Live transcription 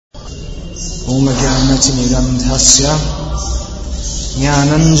Om Jnanatimidandhasya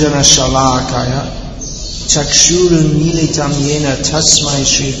Jnananjana Shalakaya Chakshurunmilitam Yena Tasmai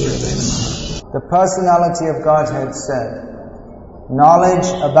Shri Gurave Namaha. The personality of Godhead said, knowledge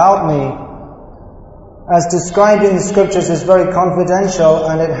about me, as described in the scriptures, is very confidential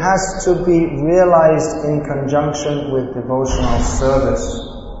and it has to be realized in conjunction with devotional service.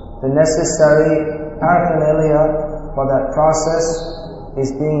 The necessary paraphernalia for that process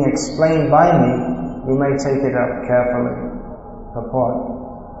is being explained by me. You may take it up carefully.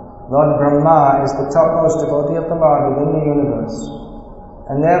 Purport. Lord Brahma is the topmost devotee of the Lord within the universe,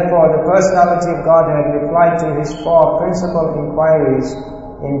 and therefore the personality of Godhead replied to his four principal inquiries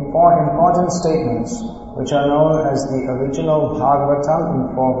in four important statements, which are known as the original Bhagavatam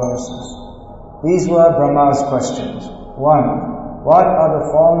in 4 verses. These were Brahma's questions. 1. What are the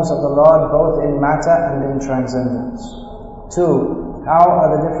forms of the Lord both in matter and in transcendence? 2. How are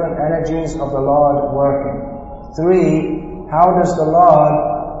the different energies of the Lord working? 3. How does the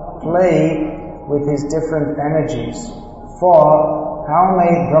Lord play with his different energies? 4. How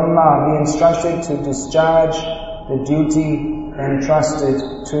may Brahma be instructed to discharge the duty entrusted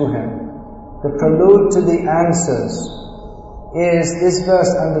to him? The prelude to the answers is this verse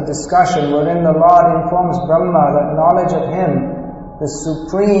under discussion, wherein the Lord informs Brahma that knowledge of him, the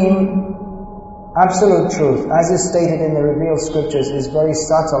supreme absolute truth, as is stated in the revealed scriptures, is very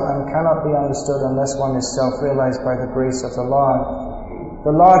subtle and cannot be understood unless one is self-realized by the grace of the Lord.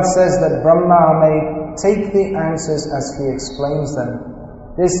 The Lord says that Brahma may take the answers as he explains them.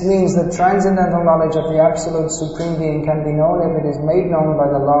 This means that transcendental knowledge of the absolute supreme being can be known if it is made known by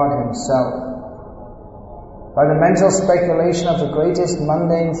the Lord himself. By the mental speculation of the greatest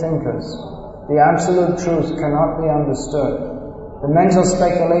mundane thinkers, the absolute truth cannot be understood. The mental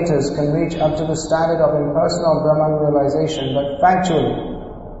speculators can reach up to the standard of impersonal Brahman realization, but factually,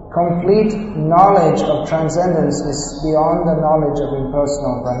 complete knowledge of transcendence is beyond the knowledge of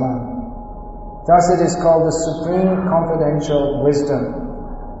impersonal Brahman. Thus it is called the supreme confidential wisdom.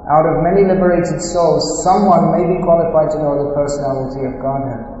 Out of many liberated souls, someone may be qualified to know the personality of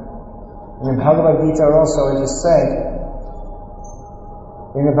Godhead. In the Bhagavad Gita also it is said,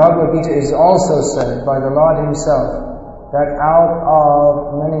 by the Lord himself, that out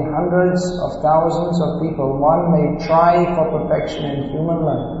of many hundreds of thousands of people, one may try for perfection in human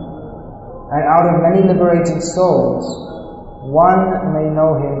life, and out of many liberated souls, one may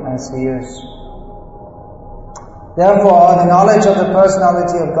know him as he is. Therefore, the knowledge of the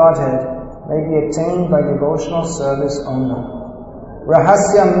personality of Godhead may be attained by devotional service only.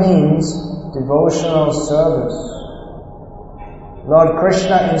 Rahasya means devotional service. Lord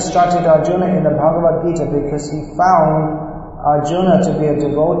Krishna instructed Arjuna in the Bhagavad Gita because he found Arjuna to be a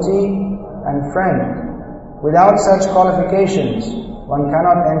devotee and friend. Without such qualifications, one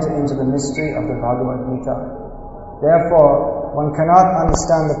cannot enter into the mystery of the Bhagavad Gita. Therefore, one cannot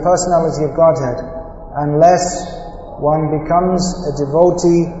understand the personality of Godhead unless one becomes a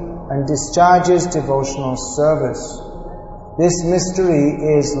devotee and discharges devotional service. This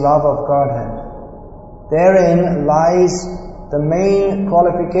mystery is love of Godhead. Therein lies the main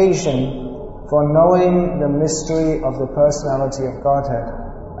qualification for knowing the mystery of the personality of Godhead,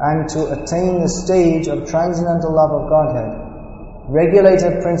 and to attain the stage of transcendental love of Godhead,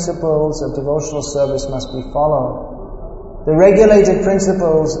 regulated principles of devotional service must be followed. The regulated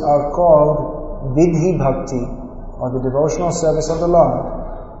principles are called Vidhi Bhakti, or the devotional service of the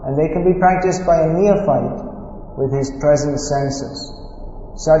Lord, and they can be practiced by a neophyte with his present senses.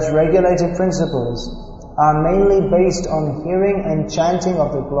 Such regulated principles are mainly based on hearing and chanting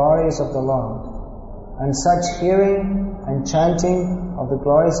of the glories of the Lord. And such hearing and chanting of the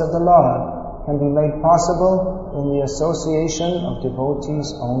glories of the Lord can be made possible in the association of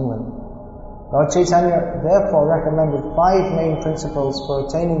devotees only. Lord Chaitanya therefore recommended 5 main principles for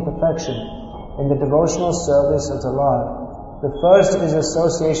attaining perfection in the devotional service of the Lord. The first is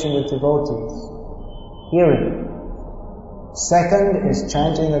association with devotees, hearing. Second is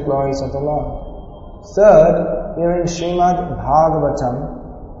chanting the glories of the Lord. Third, hearing Srimad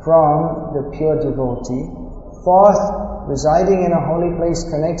Bhagavatam from the pure devotee. Fourth, residing in a holy place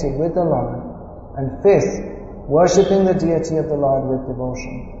connected with the Lord. And fifth, worshipping the deity of the Lord with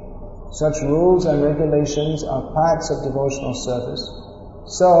devotion. Such rules and regulations are parts of devotional service.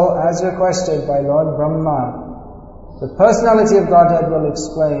 So, as requested by Lord Brahma, the personality of Godhead will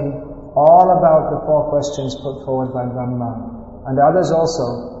explain all about the 4 questions put forward by Brahma, and others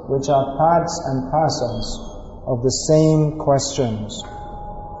also, which are parts and parcels of the same questions.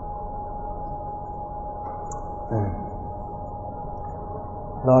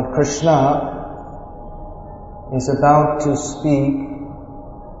 Lord Krishna is about to speak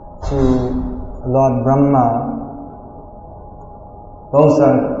to Lord Brahma. Both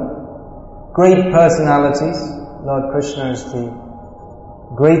are great personalities. Lord Krishna is the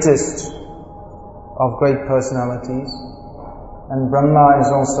greatest of great personalities, and Brahma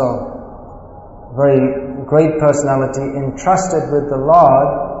is also a very great personality entrusted with the Lord,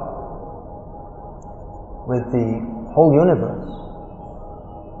 with the whole universe.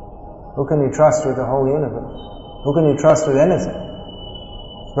 Who can you trust with the whole universe? Who can you trust with anything?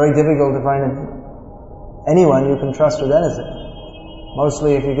 It's very difficult to find anyone you can trust with anything.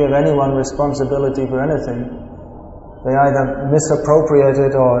 Mostly if you give anyone responsibility for anything, they either misappropriate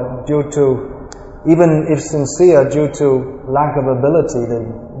it or due to, even if sincere, due to lack of ability, they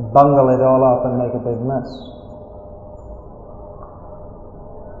bungle it all up and make a big mess.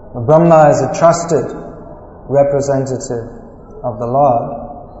 Brahma is a trusted representative of the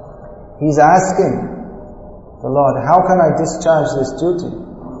Lord. He's asking the Lord, how can I discharge this duty?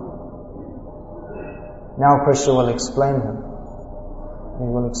 Now Krishna will explain him. He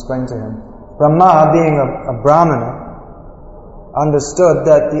will explain to him. Brahma, being a Brahmana, understood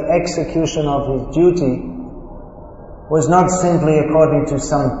that the execution of his duty was not simply according to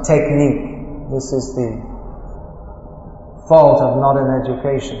some technique. This is the fault of modern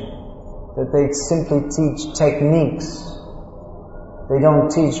education, that they simply teach techniques. They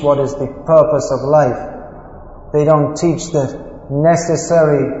don't teach what is the purpose of life. They don't teach the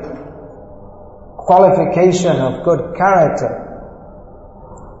necessary qualification of good character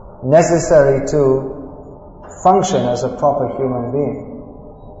necessary to function as a proper human being.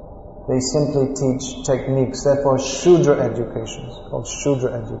 They simply teach techniques. Therefore, Shudra education is called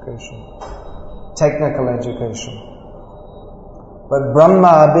Shudra education, technical education. But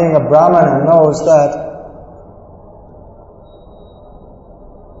Brahma, being a Brahmana, knows that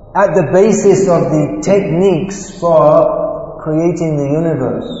at the basis of the techniques for creating the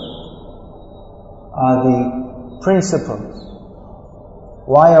universe are the principles.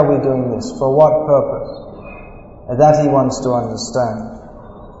 Why are we doing this? For what purpose? And that he wants to understand.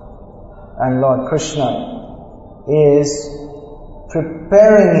 And Lord Krishna is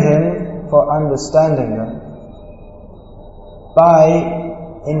preparing him for understanding them by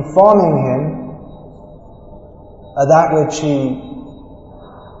informing him that which he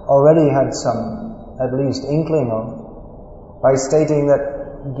already had some, at least, inkling of, by stating that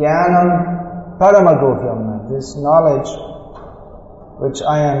Jnanam Paramaguhyam, this knowledge which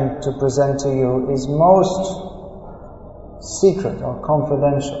I am to present to you is most secret or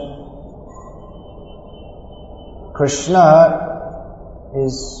confidential. Krishna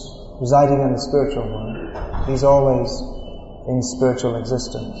is residing in the spiritual world. He's always in spiritual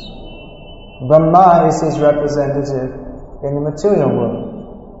existence. Brahma is his representative in the material world.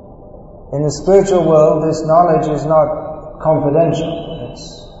 In the spiritual world, this knowledge is not confidential.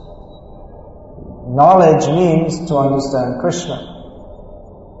 Knowledge means to understand Krishna.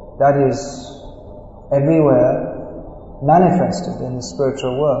 That is everywhere manifested in the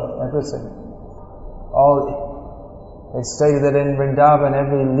spiritual world, everything. It's stated that in Vrindavan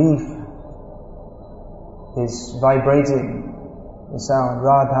every leaf is vibrating the sound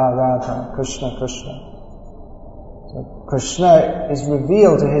Radha, Radha, Krishna, Krishna. So Krishna is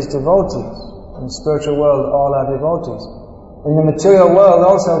revealed to his devotees. In the spiritual world all are devotees. In the material world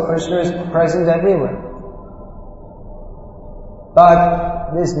also Krishna is present everywhere.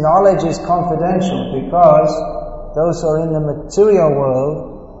 But this knowledge is confidential because those who are in the material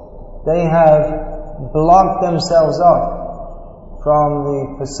world, they have blocked themselves off from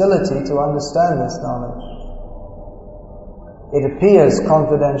the facility to understand this knowledge. It appears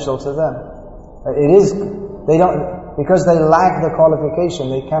confidential to them. Because they lack the qualification,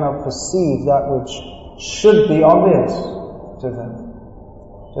 they cannot perceive that which should be obvious to them.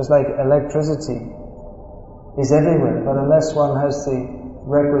 Just like electricity is everywhere, but unless one has the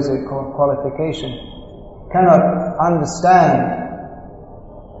requisite qualification, cannot understand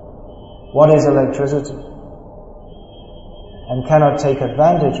what is electricity and cannot take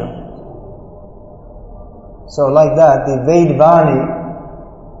advantage of it. So like that, the Vedvani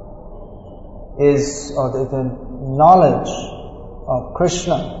is, or the knowledge of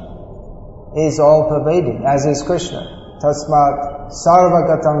Krishna is all pervading, as is Krishna. Tasmat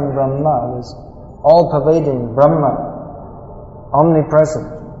sarvagatam Brahma is all pervading Brahma, omnipresent.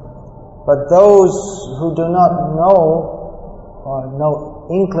 But those who do not know or no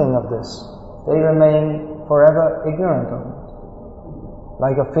inkling of this, they remain forever ignorant of it.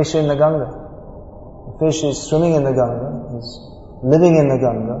 Like a fish in the Ganga. The fish is swimming in the Ganga, is living in the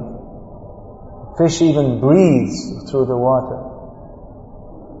Ganga. The fish even breathes through the water.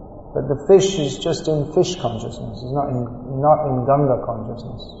 But the fish is just in fish consciousness, is not in Ganga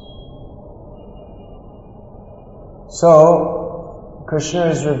consciousness. So, Krishna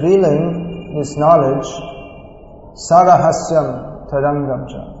is revealing this knowledge, Sarahasyam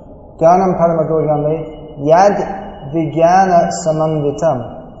Tadangamcha. Jnanam Paramagohyame Yad Vijnana Samanvitam.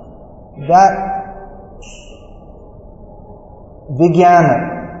 That Vijnana,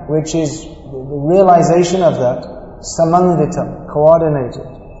 which is the realization of that, Samanvitam, coordinated.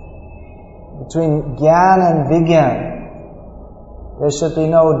 Between Gyan and Vigyan, there should be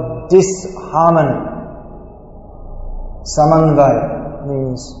no disharmony. Samanvaya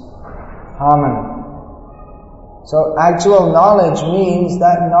means harmony. So actual knowledge means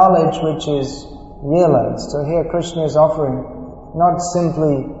that knowledge which is realized. So here Krishna is offering not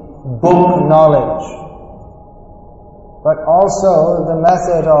simply book knowledge, but also the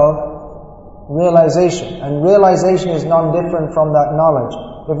method of realization. And realization is non-different from that knowledge.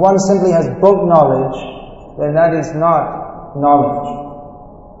 If one simply has book knowledge, then that is not knowledge.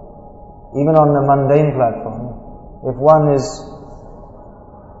 Even on the mundane platform. If one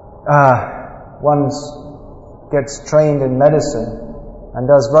gets trained in medicine and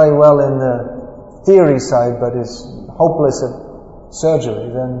does very well in the theory side but is hopeless at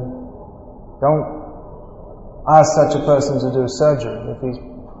surgery, then don't ask such a person to do surgery. If he's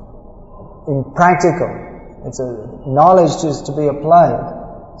in practical, knowledge is to be applied.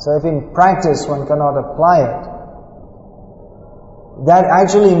 So if in practice one cannot apply it, that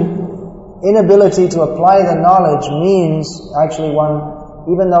actually inability to apply the knowledge means actually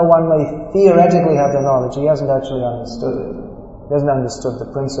even though one may theoretically have the knowledge, he hasn't actually understood it. He hasn't understood the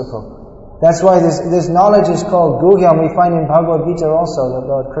principle. That's why this knowledge is called Guhya, and we find in Bhagavad Gita also that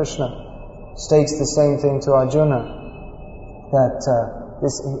Lord Krishna states the same thing to Arjuna. That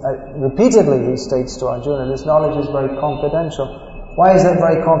repeatedly he states to Arjuna, this knowledge is very confidential. Why is that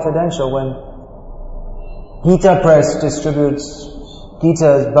very confidential? When Gita Press distributes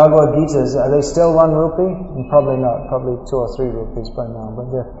Gitas, Bhagavad Gitas, are they still 1 rupee? Probably not, probably 2 or 3 rupees by now, but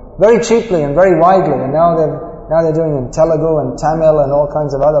they're very cheaply and very widely, and now they're doing in Telugu and Tamil and all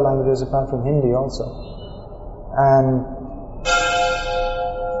kinds of other languages apart from Hindi also. And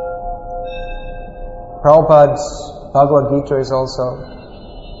Prabhupada's Bhagavad Gita is also,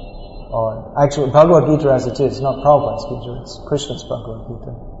 or actually Bhagavad Gita as it is, not Prabhupada's Gita, it's Krishna's Bhagavad Gita.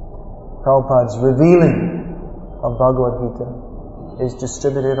 Prabhupada's revealing of Bhagavad Gita is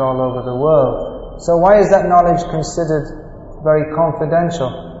distributed all over the world. So why is that knowledge considered very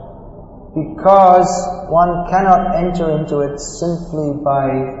confidential? Because one cannot enter into it simply by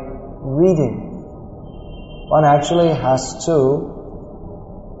reading. One actually has to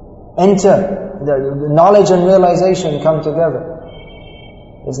enter. The knowledge and realization come together.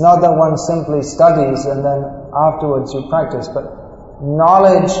 It's not that one simply studies and then afterwards you practice, but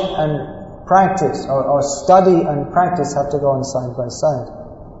knowledge and practice, or study and practice have to go on side by side.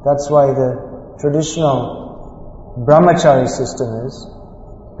 That's why the traditional brahmachari system is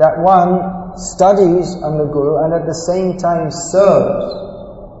that one studies under Guru and at the same time serves.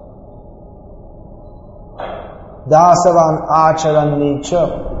 Dasavan acharan nicha,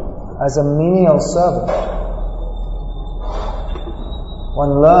 as a menial servant.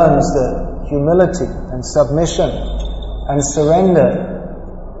 One learns the humility and submission and surrender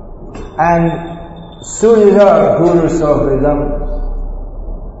and surya guru sohridam,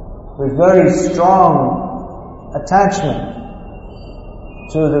 with very strong attachment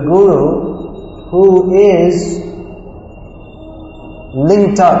to the Guru, who is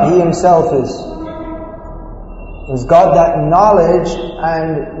linked up. He himself has got that knowledge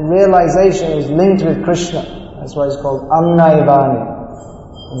and realization is linked with Krishna. That's why it's called Amnaivani.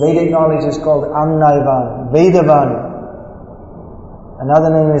 Vedic knowledge is called Amnaivani, Vedavani.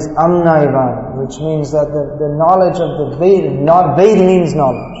 Another name is Amnaivani, which means that the knowledge of the Veda, Veda means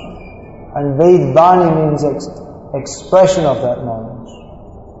knowledge, and Vedvani means expression of that knowledge.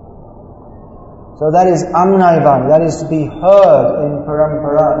 So that is Amnaivani, that is to be heard in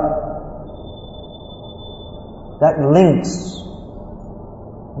parampara. That links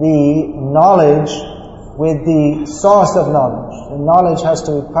the knowledge with the source of knowledge. The knowledge has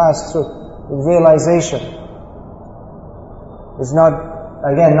to pass through with realization. It's not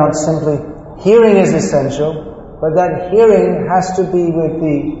simply hearing is essential, but that hearing has to be with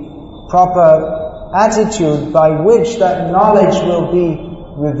the proper attitude by which that knowledge will be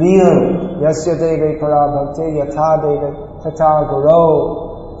revealed. Yasya deve parabhakte yatha deve tata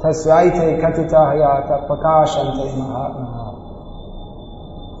guru tasyaite katita hayata prakashante mahatma.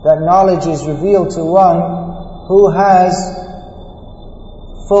 That knowledge is revealed to one who has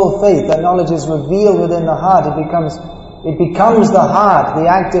full faith. That knowledge is revealed within the heart. It becomes the heart, the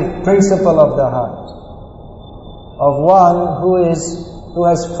active principle of the heart, of one who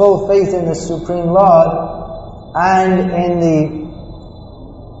has full faith in the Supreme Lord, and in the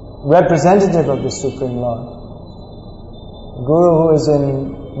representative of the Supreme Lord. Guru, who is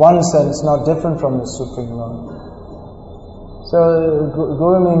in one sense not different from the Supreme Lord. So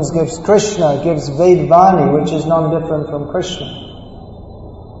Guru means gives Krishna, gives Vedvani, which is not different from Krishna,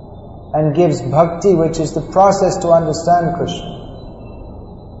 and gives Bhakti, which is the process to understand Krishna.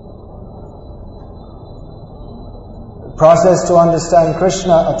 The process to understand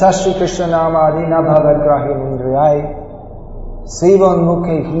Krishna, Atashri Krishna Namadi na bhavagrahi indriyai Sivan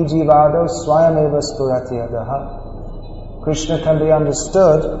mukhe hijivado swayameva spurati adaha. Krishna can be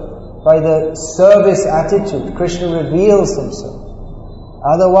understood by the service attitude. Krishna reveals himself.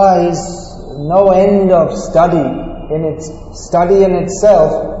 Otherwise, no end of study in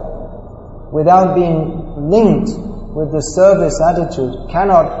itself, without being linked with the service attitude,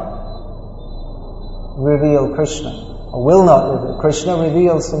 cannot reveal Krishna, or will not reveal. Krishna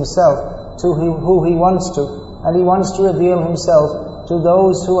reveals himself to who he wants to, and he wants to reveal himself to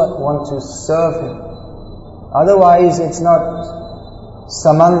those who want to serve him. Otherwise, it's not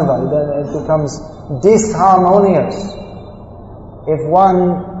samanvay, then it becomes disharmonious. If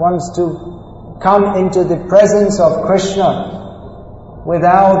one wants to come into the presence of Krishna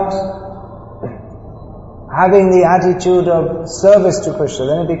without having the attitude of service to Krishna,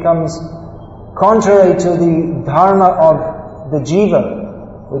 then it becomes contrary to the dharma of the jiva,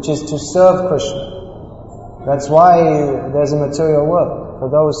 which is to serve Krishna. That's why there's a material world. For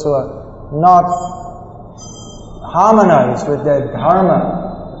those who are not harmonized with their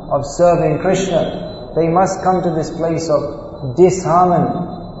dharma of serving Krishna, they must come to this place of disharmony,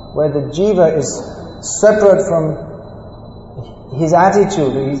 where the jiva is separate from his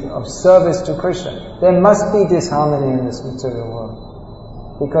attitude of service to Krishna. There must be disharmony in this material world,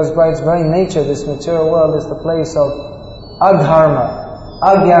 because by its very nature this material world is the place of adharma,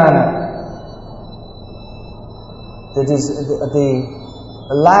 ajnana. That is the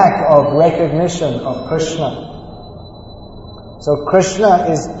lack of recognition of Krishna. So Krishna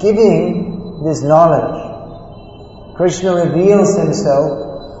is giving this knowledge. Krishna reveals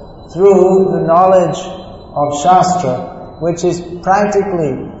himself through the knowledge of Shastra, which is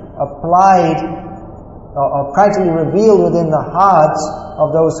practically applied or practically revealed within the hearts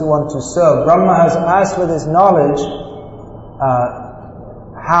of those who want to serve. Brahma has asked for this knowledge,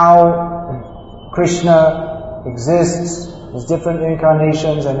 how Krishna exists, his different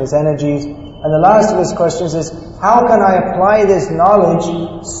incarnations and his energies. And the last of his questions is, how can I apply this knowledge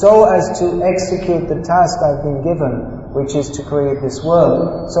so as to execute the task I've been given, which is to create this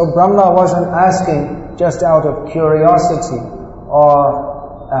world? So Brahma wasn't asking just out of curiosity or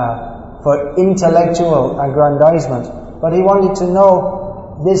for intellectual aggrandizement, but he wanted to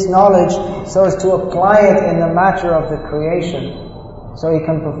know this knowledge so as to apply it in the matter of the creation, so he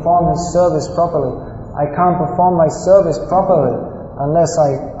can perform his service properly. I can't perform my service properly unless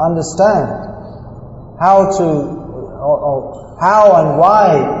I understand how and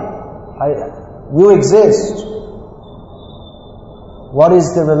why you exist. What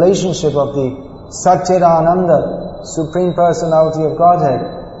is the relationship of the Satchidananda, Supreme Personality of Godhead,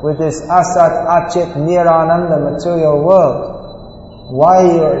 with this Asat, Achit, Nirananda material world?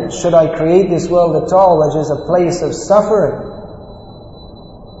 Why should I create this world at all, which is a place of suffering?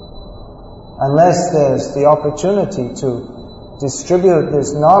 Unless there's the opportunity to distribute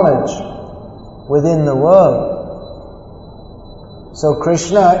this knowledge within the world. So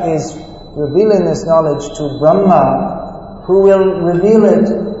Krishna is revealing this knowledge to Brahma, who will reveal it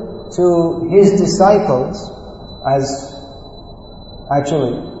to his disciples, as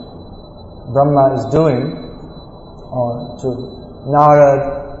actually Brahma is doing, or to Narad,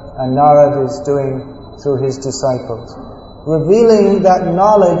 and Narad is doing through his disciples. Revealing that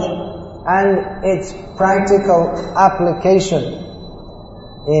knowledge and its practical application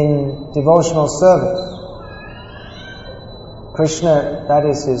in devotional service. Krishna, that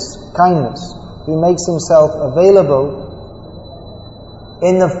is his kindness. He makes himself available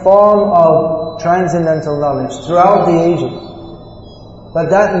in the form of transcendental knowledge throughout the ages. But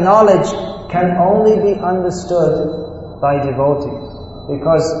that knowledge can only be understood by devotees,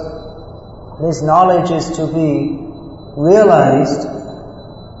 because this knowledge is to be realized.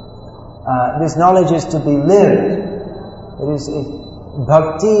 This knowledge is to be lived.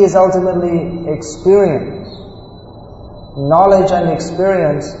 Bhakti is ultimately experience. Knowledge and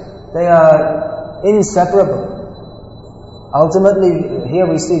experience, they are inseparable. Ultimately, here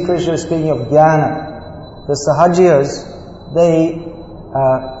we see Krishna speaking of jnana. The Sahajiyas, they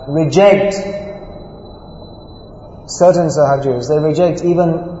reject certain Sahajiyas. They reject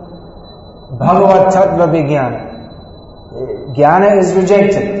even Bhagavad Tattva Vijnana. Jnana is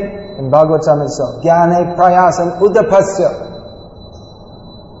rejected. in Bhagavatam itself. Jnane prayasam udapasya.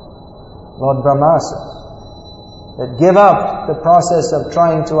 Lord Brahma says that give up the process of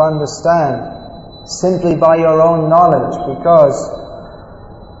trying to understand simply by your own knowledge, because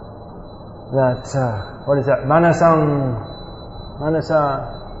that, what is that? Manasang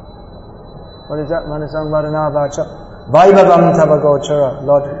varana vacha vaibhavam tavagochara.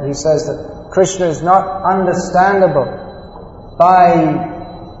 Lord, he says that Krishna is not understandable by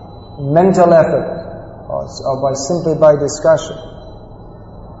mental effort or by discussion.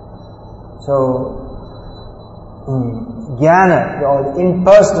 So, jnana, or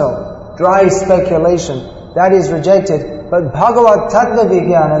impersonal, dry speculation, that is rejected. But Bhagavad Tattva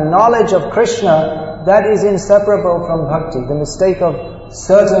Vijnana, knowledge of Krishna, that is inseparable from bhakti. The mistake of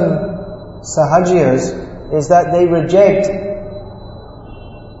certain sahajiyas is that they reject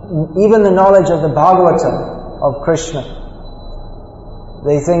even the knowledge of the Bhagavatam of Krishna.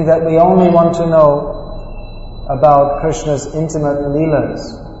 They think that we only want to know about Krishna's intimate leelas,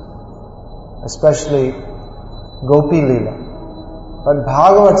 especially Gopi Leela. But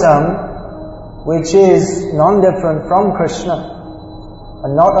Bhagavatam, which is non-different from Krishna,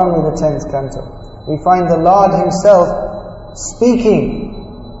 and not only the 10th canto, we find the Lord Himself speaking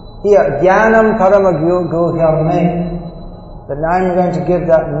here, Jnanam Paramaguhyam Me, that I'm going to give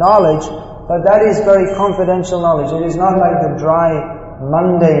that knowledge, but that is very confidential knowledge. It is not like the dry,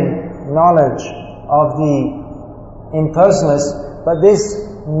 mundane knowledge of the impersonalists, but this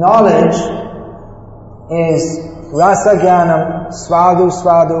knowledge is Rasa Jnanam Svadu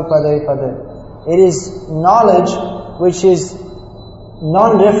Svadu Pade Pade. It is knowledge which is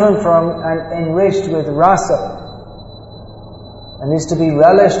non-different from and enriched with rasa, and is to be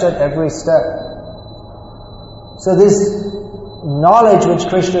relished at every step. So this knowledge which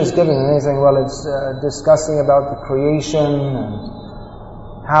Krishna is giving, and they think, well, it's discussing about the creation and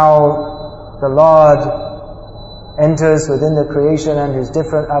how the Lord enters within the creation and His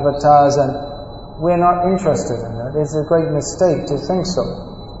different avatars, and we're not interested in that. It's a great mistake to think so.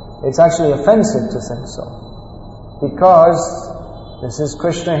 It's actually offensive to think so, because this is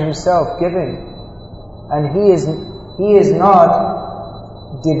Krishna Himself giving, and He is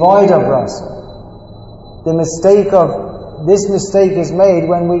not devoid of rasa. This mistake is made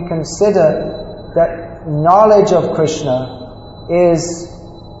when we consider that knowledge of Krishna is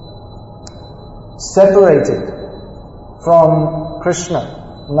separated from Krishna.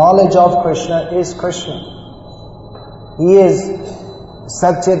 Knowledge of Krishna is Krishna. He is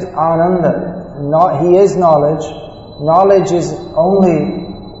Satchit Ananda. He is knowledge. Knowledge is only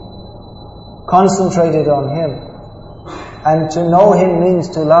concentrated on Him. And to know Him means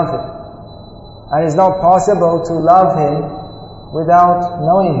to love Him. And it's not possible to love Him without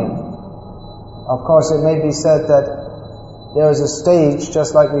knowing Him. Of course, it may be said that there is a stage,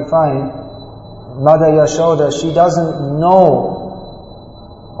 just like we find Mother Yashoda, she doesn't know,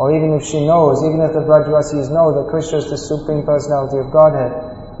 or even if she knows, even if the Brajvasis know that Krishna is the Supreme Personality of Godhead,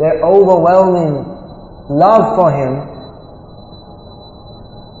 their overwhelming love for Him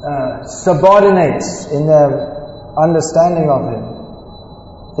subordinates in their understanding of Him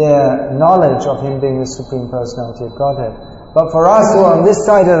their knowledge of Him being the Supreme Personality of Godhead. But for us who are on this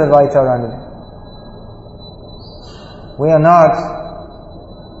side of the Vaitarani, we are not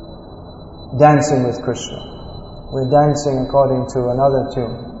dancing with Krishna. We're dancing according to another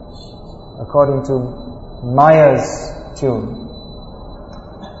tune, according to Maya's tune.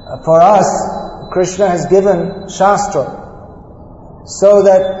 For us, Krishna has given Shastra so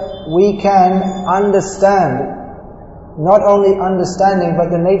that we can understand. Not only understanding, but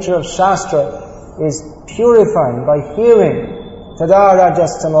the nature of Shastra is purifying by hearing. Tada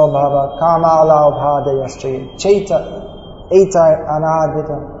rajastamo bhava kama laubhadayascha cheta etai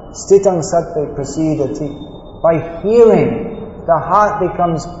anadita stitang sattve prasidati. By hearing, the heart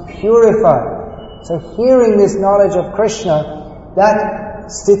becomes purified. So hearing this knowledge of Krishna,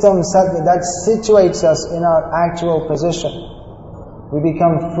 that stitam sattve, that situates us in our actual position. We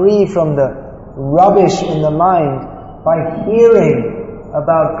become free from the rubbish in the mind by hearing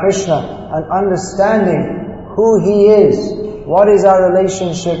about Krishna and understanding who He is, what is our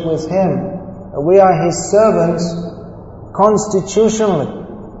relationship with Him. We are His servants constitutionally.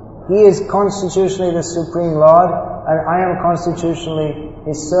 He is constitutionally the Supreme Lord, and I am constitutionally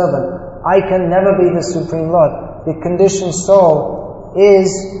His servant. I can never be the Supreme Lord. The conditioned soul is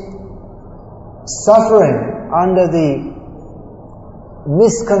suffering under the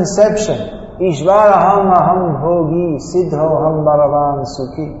misconception Ishvaraham aham bhogi siddhoham bhagavan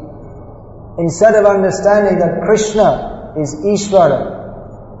sukhi. Instead of understanding that Krishna is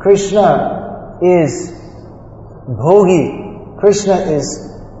Ishvara, Krishna is bhogi, Krishna is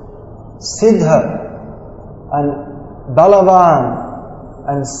Siddha and Balavan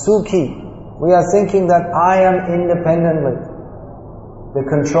and Sukhi. We are thinking that I am independently the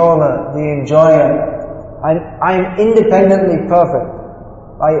controller, the enjoyer. I'm independently perfect.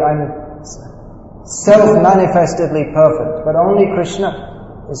 I'm self-manifestedly perfect, but only Krishna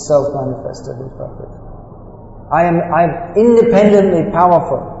is self-manifestedly perfect. I'm independently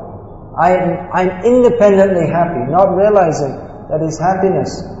powerful. I'm independently happy, not realizing that his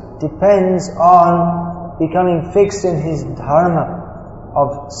happiness depends on becoming fixed in his dharma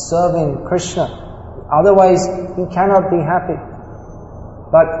of serving Krishna. Otherwise, he cannot be happy.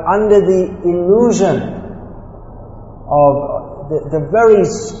 But under the illusion of the very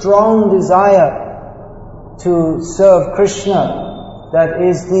strong desire to serve Krishna, that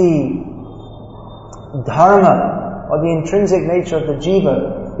is the dharma or the intrinsic nature of the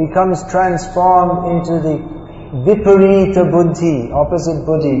jiva, becomes transformed into the viparita buddhi, opposite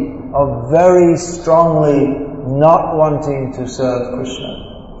buddhi, of very strongly not wanting to serve Krishna.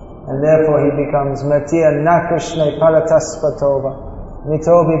 And therefore he becomes matiya na krishna parataspatova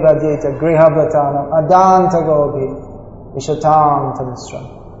mitobi badyeta grihabhatanam adanta gobi ishatam tamisram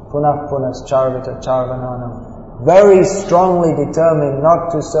punah punas charvita charvananam. Very strongly determined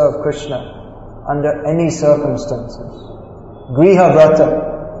not to serve Krishna under any circumstances. Griha vrata,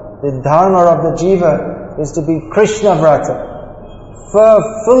 the dharma of the jiva is to be Krishna vrata,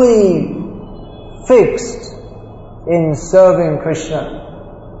 fully fixed in serving Krishna.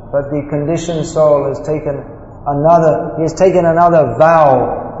 But the conditioned soul has taken another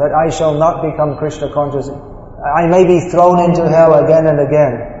vow that I shall not become Krishna conscious. I may be thrown into hell again and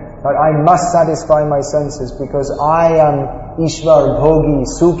again, but I must satisfy my senses because I am Ishvar, Bhogi,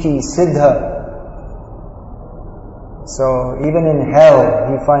 Sukhi, Siddha. So even in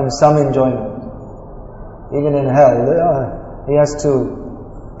hell he finds some enjoyment. Even in hell he has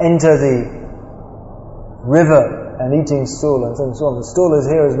to enter the river and eating stool and so on. The stool is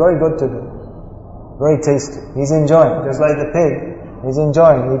very good to do. Very tasty. He's enjoying, just like the pig. He's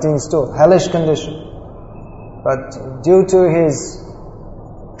enjoying eating stool. Hellish condition. But due to his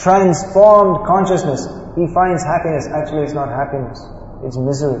transformed consciousness, he finds happiness. Actually, it's not happiness. It's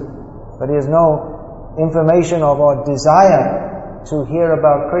misery. But he has no information of or desire to hear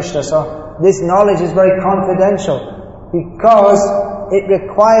about Krishna. So this knowledge is very confidential because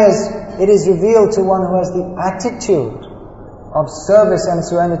it is revealed to one who has the attitude of service and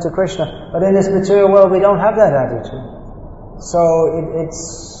surrender to Krishna. But in this material world, we don't have that attitude. So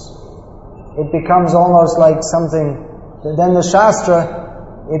it becomes almost like something, then the Shastra,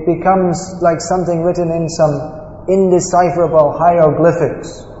 it becomes like something written in some indecipherable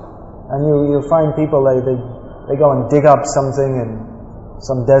hieroglyphics. And you find people, they go and dig up something in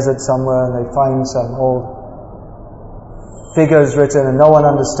some desert somewhere and they find some old figures written and no one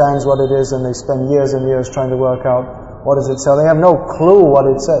understands what it is and they spend years and years trying to work out what does it say. They have no clue what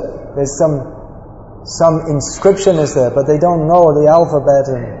it said. There's some inscription is there, but they don't know the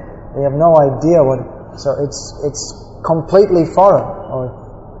alphabet and they have no idea what. So it's completely foreign. Or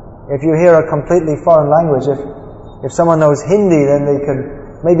if you hear a completely foreign language, if someone knows Hindi, then they could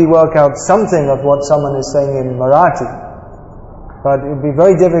maybe work out something of what someone is saying in Marathi. But it would be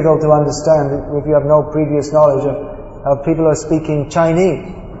very difficult to understand if you have no previous knowledge of people who are speaking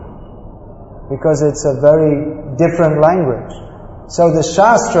Chinese, because it's a very different language. So the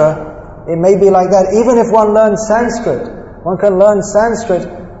Shastra, it may be like that. Even if one learns Sanskrit, one can learn Sanskrit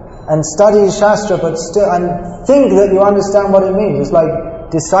and study Shastra, but still and think that you understand what it means. It's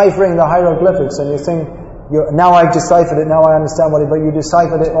like deciphering the hieroglyphics, and you think, now I've deciphered it, now I understand what it is, but you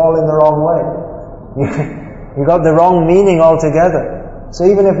deciphered it all in the wrong way. You got the wrong meaning altogether. So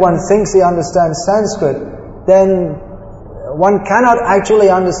even if one thinks he understands Sanskrit, then one cannot actually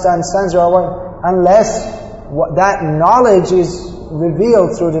understand Sanskrit unless that knowledge is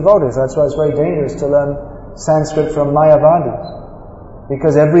revealed through devotees. That's why it's very dangerous to learn Sanskrit from Mayavadis,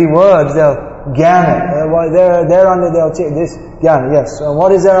 because every word they'll jnana. They'll take this jnana. Yes. So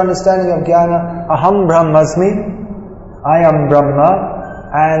what is their understanding of jnana? Aham brahmasmi. I am Brahma.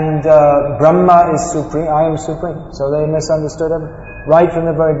 And Brahma is supreme, I am supreme. So they misunderstood everything. Right from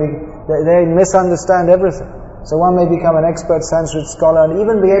the very beginning. They misunderstand everything. So one may become an expert Sanskrit scholar and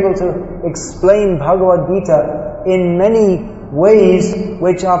even be able to explain Bhagavad Gita in many ways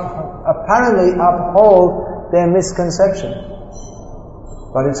which apparently uphold their misconception.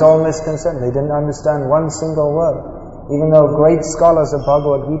 But it's all misconception. They didn't understand one single word, even though great scholars of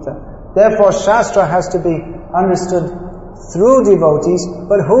Bhagavad Gita. Therefore Shastra has to be understood through devotees,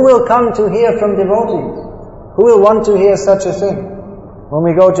 but who will come to hear from devotees? Who will want to hear such a thing? When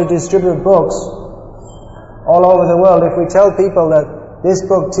we go to distribute books all over the world, if we tell people that This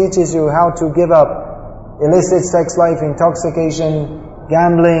book teaches you how to give up illicit sex life, intoxication,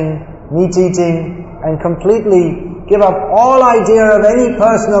 gambling, meat eating, and completely give up all idea of any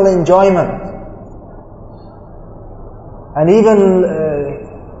personal enjoyment. And even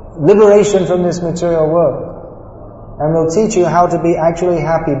liberation from this material world. And will teach you how to be actually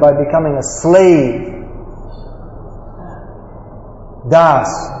happy by becoming a slave. Das.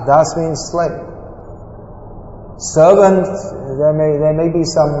 Das means slave. Servant, there may be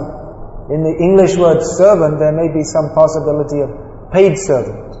some, in the English word servant, there may be some possibility of paid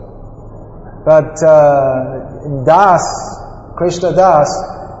servant. But in Das, Krishna Das,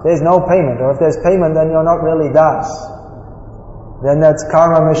 there's no payment. Or if there's payment, then you're not really Das. Then that's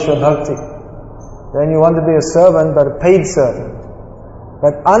Karma Mishra Bhakti. Then you want to be a servant, but a paid servant.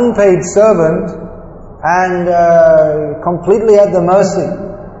 But unpaid servant and completely at the mercy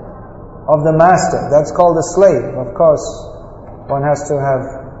of the master. That's called a slave. Of course, one has to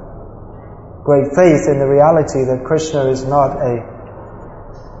have great faith in the reality that Krishna is not a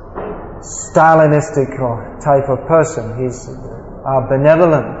Stalinistic or type of person. He's a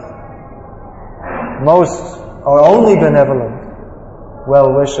benevolent, most or only benevolent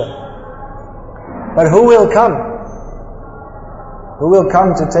well-wisher. But who will come? Who will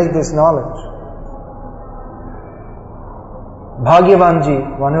come to take this knowledge?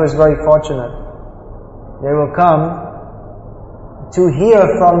 Bhagyavanji, one who is very fortunate, they will come to hear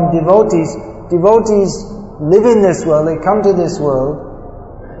from devotees. Devotees live in this world, they come to this world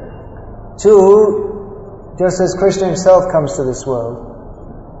to, just as Krishna himself comes to this world,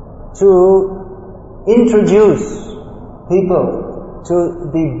 to introduce people to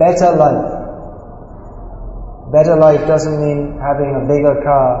the better life. Better life doesn't mean having a bigger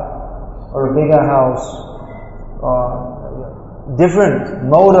car or a bigger house or different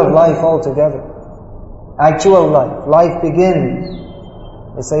mode of life altogether. Actual life. Life begins.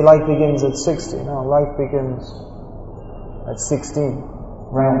 They say life begins at 60. No, life begins at 16.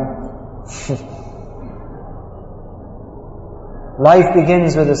 Round. Life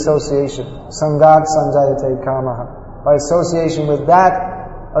begins with association. Sangat sanjayate kamaha. By association with that,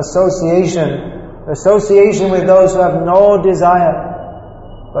 association with those who have no desire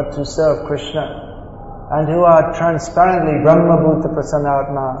but to serve Krishna and who are transparently Brahma-bhuta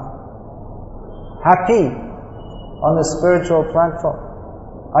prasanatma, happy on the spiritual platform.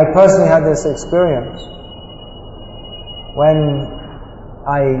 I personally had this experience when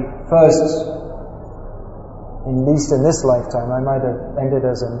I first, at least in this lifetime, I might have ended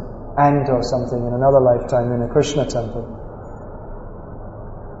as an ant or something in another lifetime in a Krishna temple.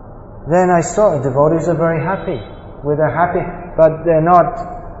 Then I saw devotees are very happy. They're happy, but they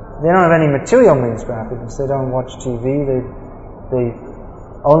don't have any material means for happiness. They don't watch TV, they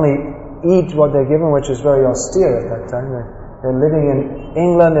only eat what they're given, which is very austere at that time. They're living in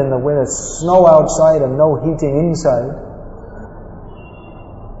England in the winter, snow outside and no heating inside.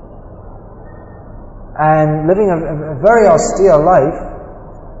 And living a very austere life,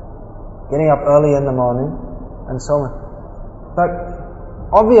 getting up early in the morning, and so on. But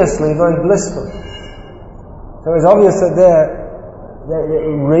obviously very blissful. So it's obvious that they're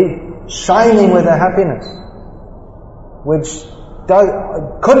shining with a happiness, which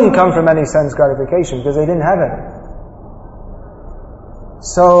couldn't come from any sense gratification because they didn't have it.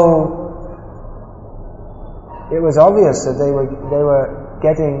 So it was obvious that they were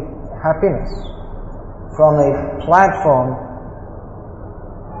getting happiness from a platform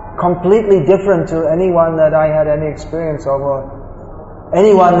completely different to anyone that I had any experience of, or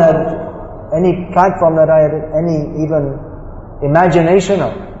any platform that I had any even imagination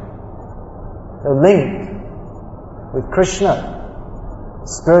of. They're linked with Krishna,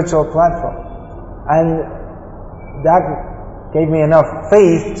 spiritual platform. And that gave me enough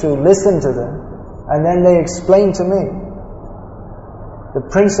faith to listen to them. And then they explained to me the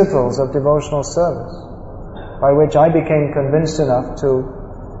principles of devotional service, by which I became convinced enough to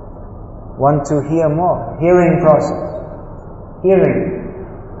want to hear more. Hearing process. Hearing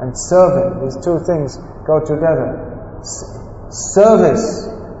and serving, these two things go together. Service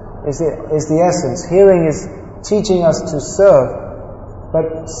is the essence. Hearing is teaching us to serve,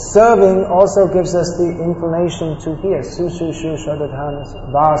 but serving also gives us the inclination to hear. Sushushu shadadhanas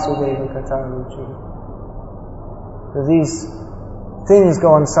vasudeva kataruchi. So these things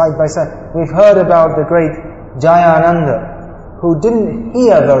go on side by side. We've heard about the great Jayananda, who didn't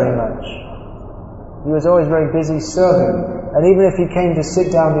hear very much. He was always very busy serving. And even if he came to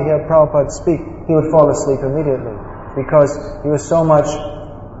sit down to hear Prabhupada speak, he would fall asleep immediately, because he was so much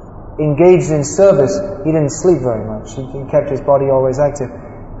engaged in service, he didn't sleep very much. He kept his body always active.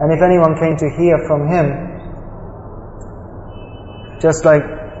 And if anyone came to hear from him, Just like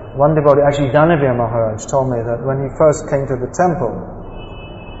one devotee, actually Dhanavir Maharaj told me that when he first came to the temple,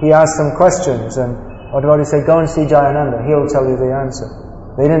 he asked some questions and a devotee said, go and see Jayananda, he'll tell you the answer.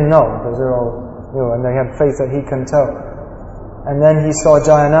 They didn't know because they're all new and they had faith that he can tell. And then he saw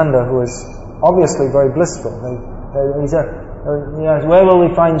Jayananda, who was obviously very blissful. He said, where will we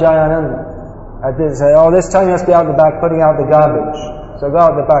find Jayananda? I did say, this time you must be out the back putting out the garbage. So go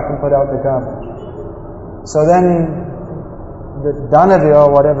out the back and put out the garbage. So then the Dhanavir, or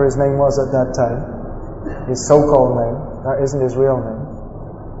whatever his name was at that time, his so-called name, that isn't his real name.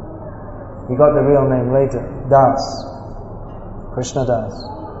 He got the real name later, Das, Krishna Das.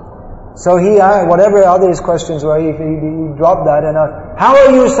 So he, whatever other his questions were, he dropped that and asked, how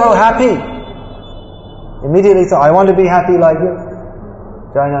are you so happy? Immediately thought, I want to be happy like you.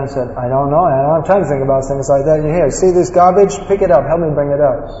 Jayananda said, I don't know, I'm trying to think about things like that. Here, see this garbage? Pick it up, help me bring it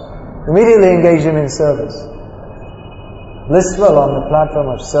up. Immediately engaged him in service. Blissful on the platform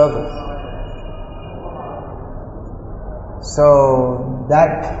of service. So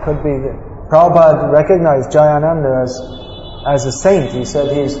that could be Prabhupada recognized Jayananda as a saint. He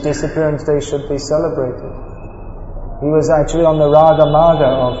said his disappearance day should be celebrated. He was actually on the Raga Marga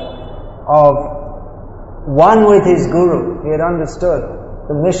of one with his Guru. He had understood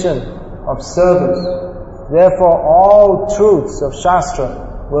the mission of service. Therefore all truths of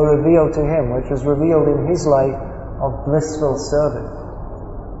Shastra were revealed to him, which was revealed in his life of blissful service.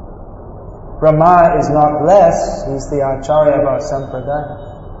 Brahma is not less, he's the Acharya of our Sampradaya.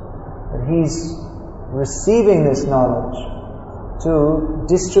 But he's receiving this knowledge to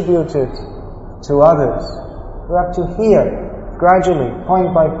distribute it to others. We have to hear gradually,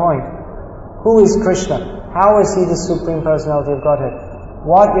 point by point, who is Krishna? How is he the Supreme Personality of Godhead?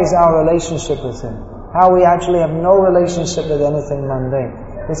 What is our relationship with him? How we actually have no relationship with anything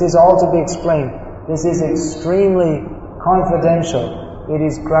mundane. This is all to be explained. This is extremely confidential. It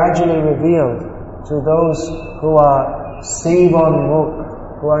is gradually revealed to those who are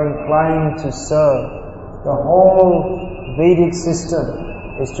Sevonmukh, who are inclined to serve. The whole Vedic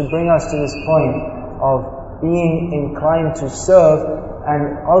system is to bring us to this point of being inclined to serve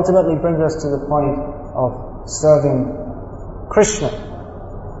and ultimately brings us to the point of serving Krishna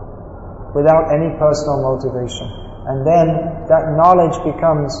without any personal motivation. And then that knowledge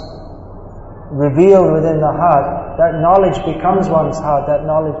becomes revealed within the heart. That knowledge becomes one's heart. That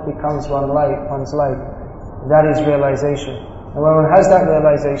knowledge becomes one's life. That is realization. And when one has that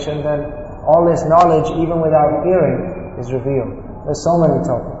realization, then all this knowledge, even without hearing, is revealed. There's so many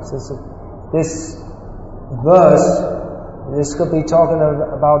topics. This verse, this could be talking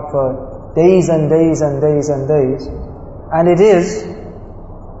about for days and days and days and days. And it is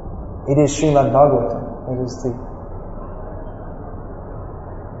Srimad Bhagavatam. It is the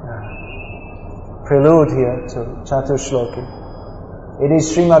prelude here to Chaturshloki. It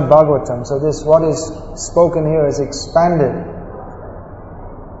is Srimad Bhagavatam. So what is spoken here is expanded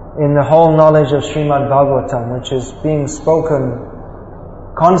in the whole knowledge of Srimad Bhagavatam, which is being spoken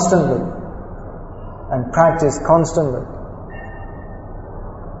constantly and practiced constantly.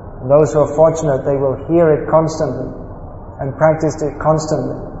 And those who are fortunate, they will hear it constantly and practice it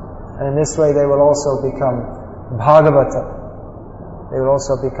constantly. And in this way they will also become Bhagavata. They will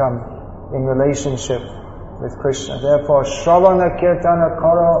also become in relationship with Krishna. Therefore, Shravana Kirtana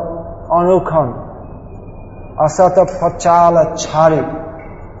Karo Anukhan Asata Pachala Chari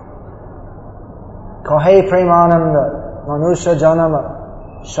Kahe Premananda Manusha Janama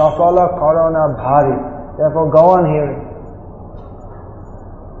Shafala Karana Bhari. Therefore, go on hearing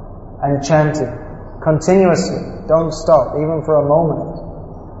and chanting continuously. Don't stop, even for a moment.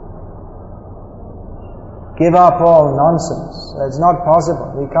 Give up all nonsense. It's not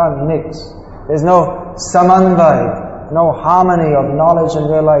possible. We can't mix. There's no samanvay, no harmony of knowledge and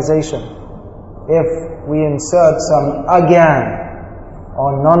realization if we insert some agyan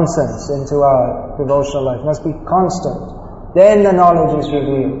or nonsense into our devotional life. It must be constant. Then the knowledge is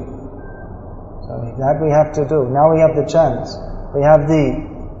revealed. So that we have to do. Now we have the chance. We have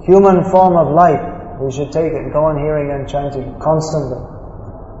the human form of life. We should take it. Go on hearing and chanting constantly.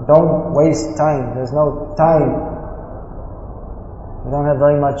 Don't waste time. There's no time. We don't have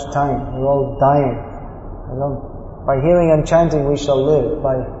very much time. We're all dying. By hearing and chanting we shall live.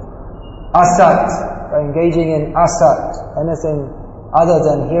 By asat, by engaging in asat, anything other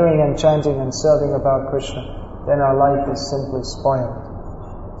than hearing and chanting and serving about Krishna, then our life is simply spoiled.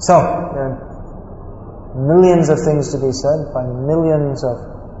 So, there are millions of things to be said by millions of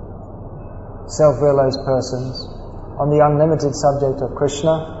self-realized persons on the unlimited subject of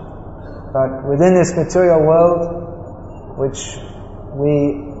Krishna, but within this material world, which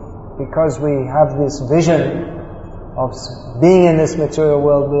because we have this vision of being in this material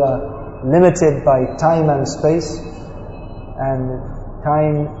world, we are limited by time and space, and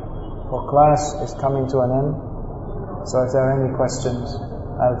time for class is coming to an end. So if there are any questions,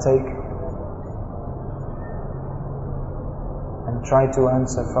 I'll take and try to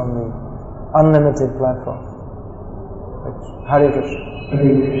answer from the unlimited platform. Hare Krishna.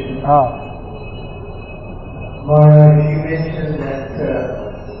 Hare Krishna. Maharaj, you mentioned that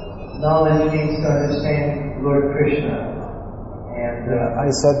knowledge means to understand Lord Krishna. And I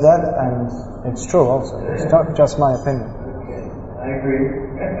said that, and it's true also. It's not just my opinion. Okay, I agree.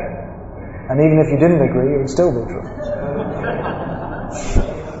 And even if you didn't agree, it would still be true.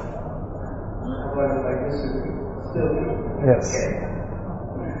 What if I disagree? Still true. Yes. Okay.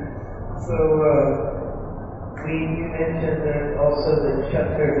 So, you mentioned that also the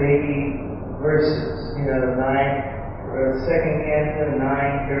Chaturvedi verses, the 2nd canto,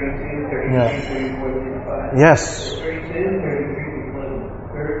 9, 32, 33, 34, 35. Yes. 32, 33,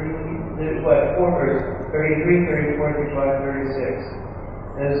 30, what, 4 verses? 33, 34, 35, 36.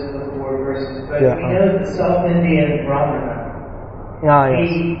 Those are the 4 verses. But we know the South Indian Brahmana,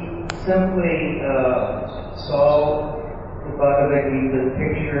 he simply saw the Bhagavad Gita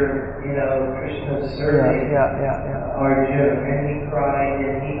picture, Krishna serving Arjuna, and he cried,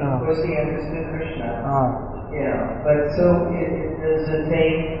 and he, of course, he understood Krishna. But so does it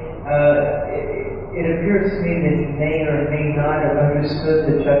take, it appears to me that he may or may not have understood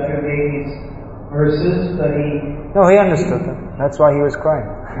the Chaturvedi's verses, but No, he understood them. That's why he was crying.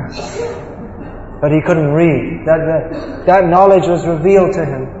 But he couldn't read. That knowledge was revealed to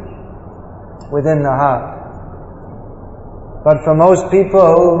him within the heart. But for most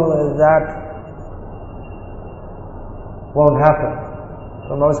people, that won't happen.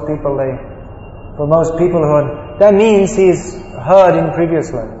 For most people that means he's heard in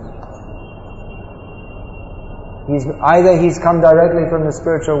previous lives. He's come directly from the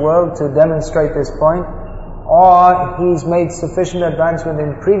spiritual world to demonstrate this point, or he's made sufficient advancement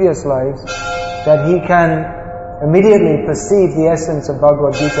in previous lives that he can immediately perceive the essence of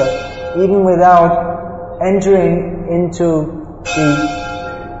Bhagavad Gita, even without entering into the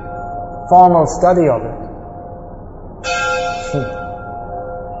formal study of it.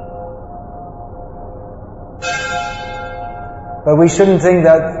 But we shouldn't think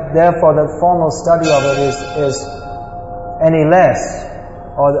that therefore the formal study of it is any less,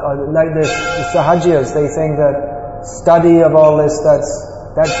 or like the Sahajiyas, they think that study of all this,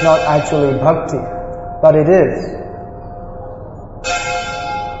 that's not actually bhakti, but it is.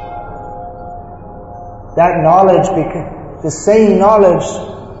 That knowledge, the same knowledge,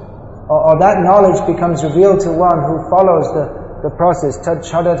 or that knowledge becomes revealed to one who follows the process. Tat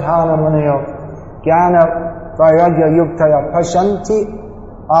chadadhana munayo jnana vairagya yuktaya pashanti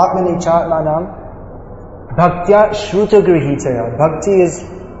atmani chatmanam bhaktya shrutagrihitaya. Bhakti is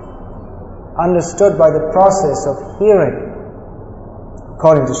understood by the process of hearing,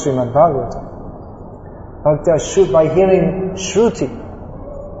 according to Srimad Bhagavatam. Bhaktya by hearing shruti.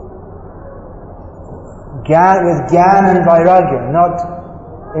 With Gyan and Vairagya, not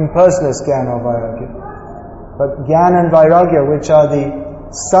impersonal Gyan or Vairagya, but Gyan and Vairagya, which are the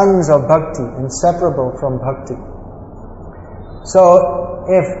sons of Bhakti, inseparable from Bhakti. So,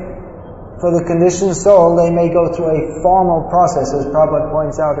 if for the conditioned soul, they may go through a formal process, as Prabhupada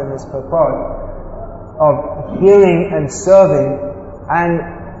points out in his purport, of hearing and serving, and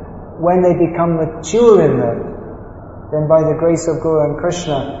when they become mature in that, then by the grace of Guru and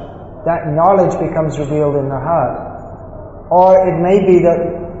Krishna, that knowledge becomes revealed in the heart. Or it may be that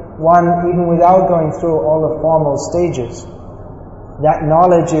one, even without going through all the formal stages, that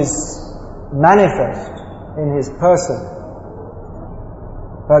knowledge is manifest in his person.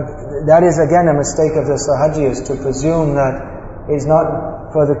 But that is again a mistake of the Sahajiyas, to presume that it's not,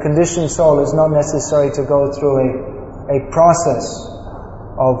 for the conditioned soul, it's not necessary to go through a process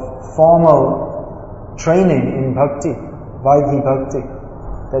of formal training in bhakti, vaidhi bhakti.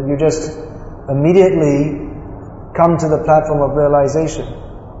 That you just immediately come to the platform of realization.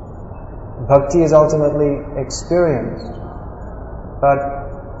 Bhakti is ultimately experienced. But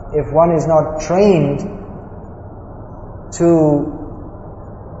if one is not trained to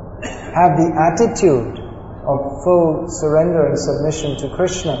have the attitude of full surrender and submission to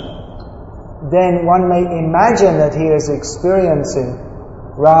Krishna, then one may imagine that he is experiencing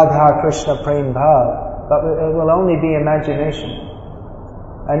Radha Krishna Prem Bhav, but it will only be imagination.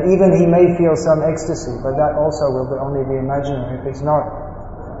 And even he may feel some ecstasy, but that also will only be imaginary if it's not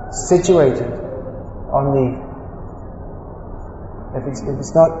situated on if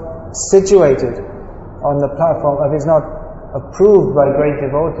it's not situated on the platform, if it's not approved by great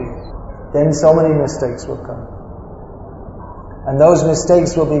devotees, then so many mistakes will come. And those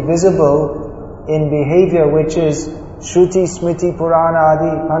mistakes will be visible in behavior which is Shruti Smriti Purana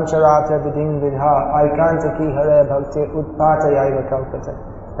Adi Pancharatra Vidin Vidha Aikanta Ki Hare Bhakti Utpatayaiva Kalpate.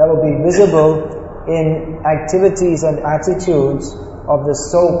 That will be visible in activities and attitudes of the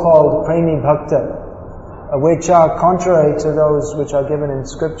so-called Premi Bhakta, which are contrary to those which are given in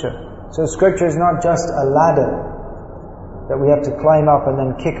Scripture. So Scripture is not just a ladder that we have to climb up and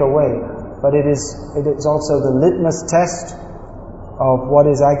then kick away, but it is also the litmus test of what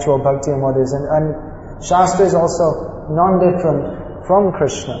is actual bhakti and what isn't. And Shastra is also non-different from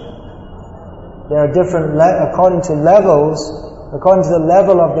Krishna. There are different, according to levels, according to the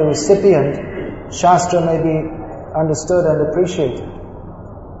level of the recipient, Shastra may be understood and appreciated.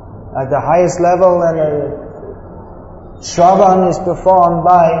 At the highest level, Shravan is performed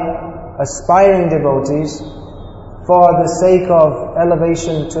by aspiring devotees for the sake of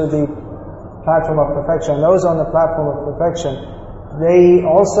elevation to the platform of perfection. And those on the platform of perfection, they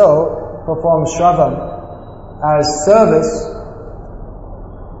also perform Shravan as service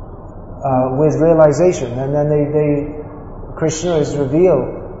with realization, and then Krishna is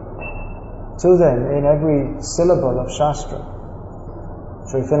revealed to them in every syllable of Shastra.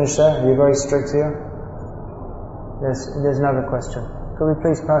 Shall we finish there? Are you very strict here? Yes, there's another question. Could we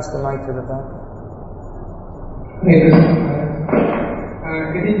please pass the mic to the back? It is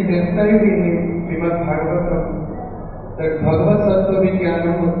described in Srimad Bhagavatam that Bhagavad Sattva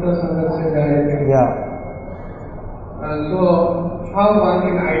Vijnana Mutta Sangasya Jayate. Yeah. So, how one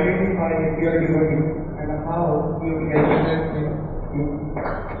can identify a pure devotee and how you will associate with him?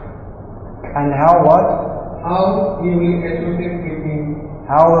 And how what? How you will associate with him?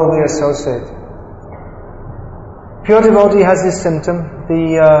 How will we associate? Pure devotee has this symptom,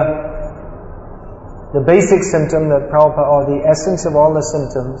 the basic symptom that Prabhupada, or the essence of all the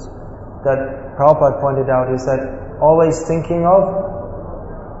symptoms that Prabhupada pointed out, is that always thinking of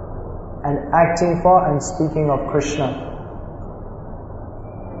and acting for and speaking of Krishna.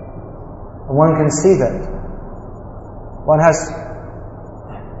 And one can see that.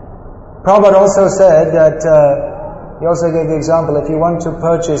 Prabhupada also said that, he also gave the example, if you want to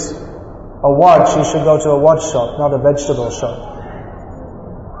purchase a watch, you should go to a watch shop, not a vegetable shop.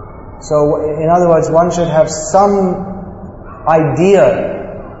 So, in other words, one should have some idea,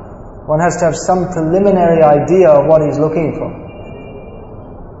 one has to have some preliminary idea of what he's looking for.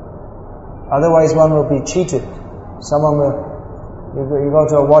 Otherwise one will be cheated. You go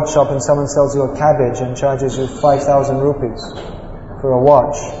to a watch shop and someone sells you a cabbage and charges you 5,000 rupees for a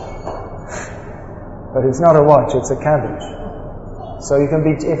watch. But it's not a watch, it's a cabbage. So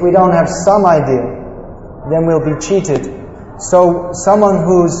if we don't have some idea, then we'll be cheated. So someone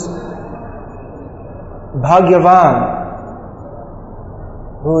who's Bhagyavan,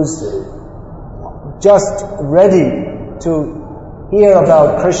 who's just ready to hear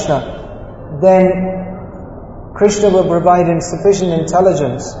about Krishna, then Krishna will provide him sufficient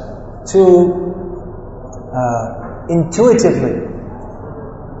intelligence to intuitively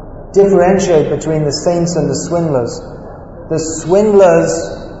differentiate between the saints and the swindlers. The swindlers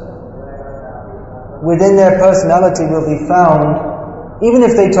within their personality will be found, even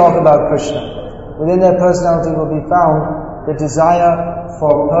if they talk about Krishna, within their personality will be found the desire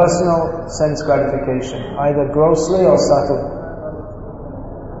for personal sense gratification, either grossly or subtle.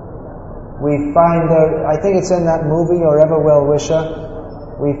 We find I think it's in that movie, Or Ever Well Wisher,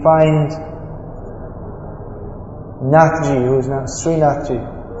 we find Nathji, who's now Srinathji.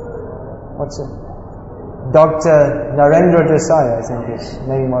 What's it? Dr. Narendra Desai, I think his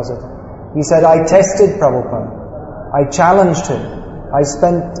name was it. He said, I tested Prabhupada. I challenged him. I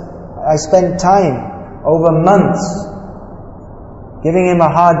spent time, over months, giving him a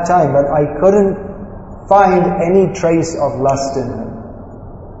hard time, but I couldn't find any trace of lust in him.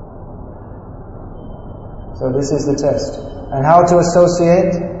 So this is the test. And how to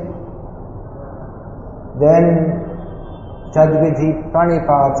associate? Then tadvidhi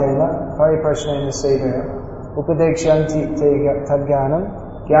pranipatena pariprashnena sevaya upadekshanti te tadganam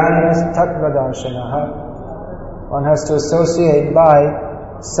jnananas tatvadarshanaha. One has to associate by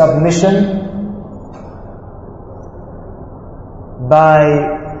submission, by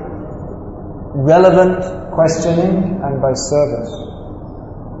relevant questioning, and by service.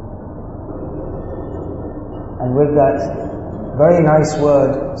 And with that very nice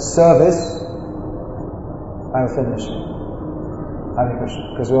word, service, I'll finish. Hare Krishna,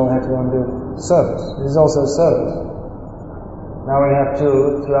 because we all have to go and do service. This is also service. Now we have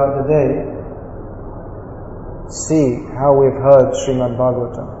to, throughout the day, see how we've heard Srimad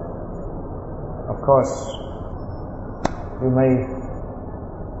Bhagavatam. Of course, you may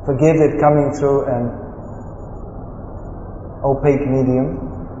forgive it coming through and opaque medium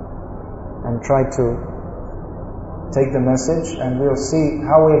and try to take the message, and we'll see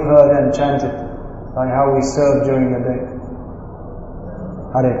how we've heard and chanted by how we serve during the day.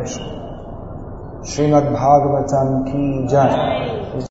 Hare Krishna. Srimad Bhagavatam ki jai.